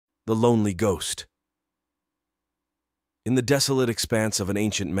the lonely ghost. In the desolate expanse of an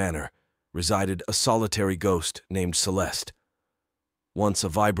ancient manor resided a solitary ghost named Celeste. Once a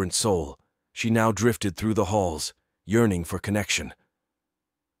vibrant soul, she now drifted through the halls, yearning for connection.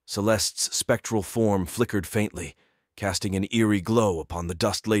 Celeste's spectral form flickered faintly, casting an eerie glow upon the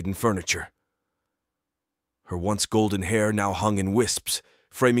dust-laden furniture. Her once golden hair now hung in wisps,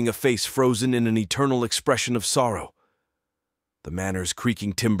 framing a face frozen in an eternal expression of sorrow. The manor's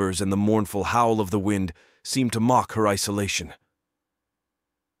creaking timbers and the mournful howl of the wind seemed to mock her isolation.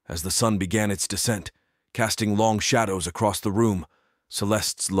 As the sun began its descent, casting long shadows across the room,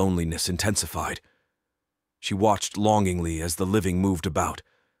 Celeste's loneliness intensified. She watched longingly as the living moved about,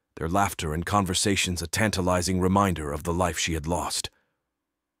 their laughter and conversations a tantalizing reminder of the life she had lost.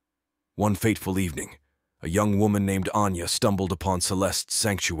 One fateful evening, a young woman named Anya stumbled upon Celeste's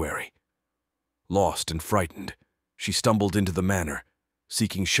sanctuary. Lost and frightened, she stumbled into the manor,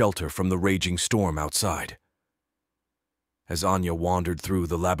 seeking shelter from the raging storm outside. As Anya wandered through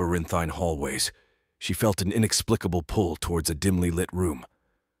the labyrinthine hallways, she felt an inexplicable pull towards a dimly lit room.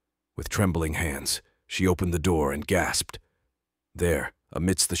 With trembling hands, she opened the door and gasped. There,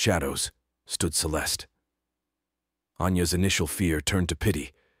 amidst the shadows, stood Celeste. Anya's initial fear turned to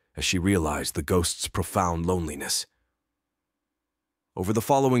pity as she realized the ghost's profound loneliness. Over the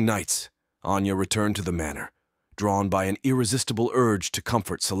following nights, Anya returned to the manor, drawn by an irresistible urge to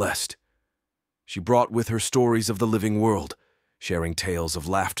comfort Celeste. She brought with her stories of the living world, sharing tales of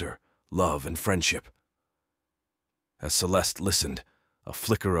laughter, love, and friendship. As Celeste listened, a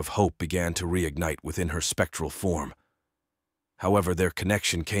flicker of hope began to reignite within her spectral form. However, their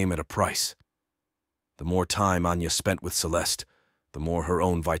connection came at a price. The more time Anya spent with Celeste, the more her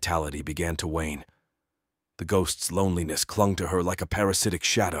own vitality began to wane. The ghost's loneliness clung to her like a parasitic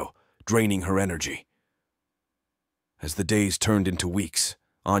shadow, draining her energy. As the days turned into weeks,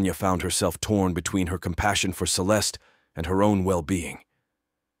 Anya found herself torn between her compassion for Celeste and her own well-being.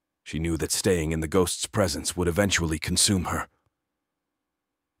 She knew that staying in the ghost's presence would eventually consume her.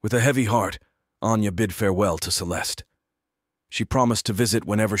 With a heavy heart, Anya bid farewell to Celeste. She promised to visit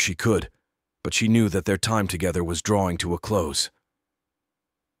whenever she could, but she knew that their time together was drawing to a close.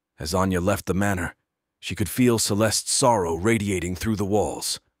 As Anya left the manor, she could feel Celeste's sorrow radiating through the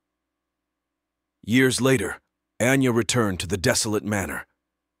walls. Years later, Anya returned to the desolate manor.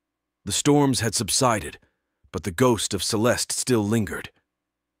 The storms had subsided, but the ghost of Celeste still lingered.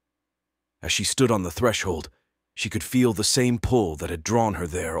 As she stood on the threshold, she could feel the same pull that had drawn her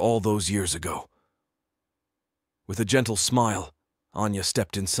there all those years ago. With a gentle smile, Anya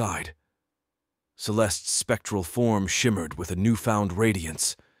stepped inside. Celeste's spectral form shimmered with a newfound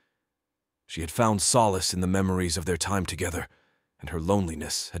radiance. She had found solace in the memories of their time together, and her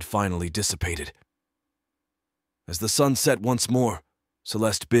loneliness had finally dissipated. As the sun set once more,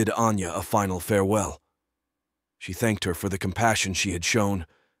 Celeste bid Anya a final farewell. She thanked her for the compassion she had shown,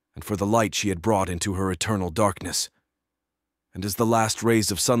 and for the light she had brought into her eternal darkness. And as the last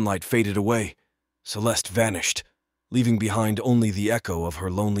rays of sunlight faded away, Celeste vanished, leaving behind only the echo of her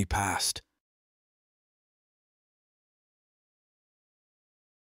lonely past.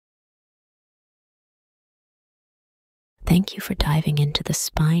 Thank you for diving into the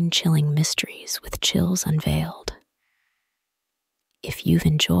spine-chilling mysteries with Chills Unveiled. If you've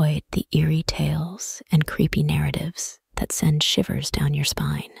enjoyed the eerie tales and creepy narratives that send shivers down your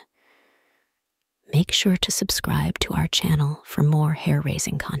spine, make sure to subscribe to our channel for more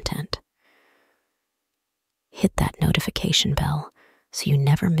hair-raising content. Hit that notification bell so you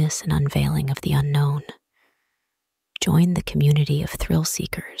never miss an unveiling of the unknown. Join the community of thrill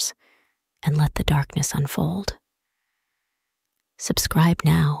seekers and let the darkness unfold. Subscribe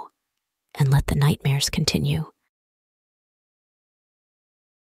now and let the nightmares continue.